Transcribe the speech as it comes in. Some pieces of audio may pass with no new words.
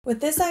with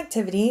this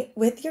activity,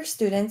 with your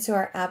students who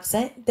are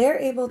absent, they're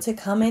able to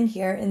come in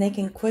here and they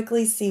can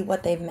quickly see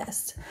what they've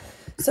missed.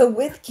 So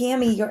with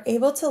Kami, you're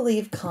able to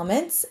leave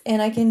comments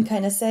and I can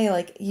kind of say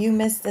like, you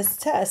missed this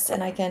test,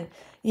 and I can,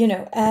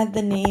 add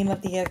the name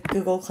of the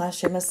Google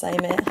Classroom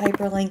assignment,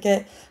 hyperlink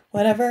it,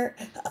 whatever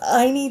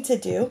I need to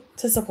do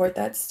to support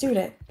that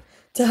student.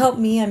 To help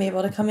me, I'm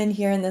able to come in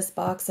here in this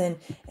box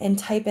and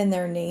type in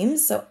their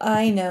names so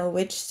I know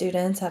which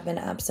students have been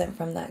absent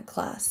from that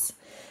class.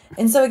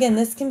 And so again,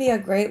 this can be a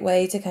great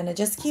way to kind of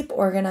just keep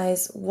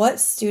organized what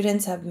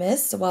students have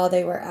missed while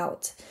they were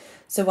out.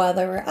 So while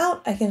they were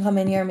out, I can come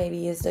in here, maybe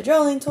use the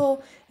drawing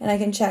tool, and I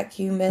can check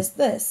you missed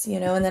this,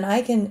 and then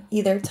I can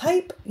either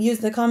use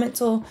the comment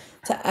tool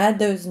to add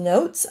those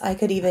notes. I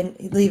could even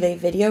leave a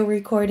video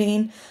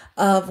recording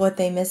of what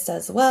they missed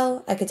as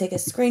well. I could take a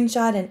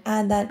screenshot and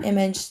add that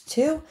image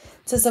too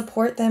to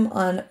support them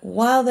on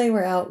while they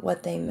were out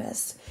what they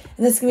missed.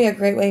 And this can be a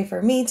great way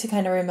for me to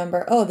kind of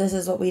remember, oh, this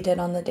is what we did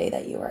on the day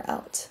that you were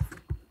out.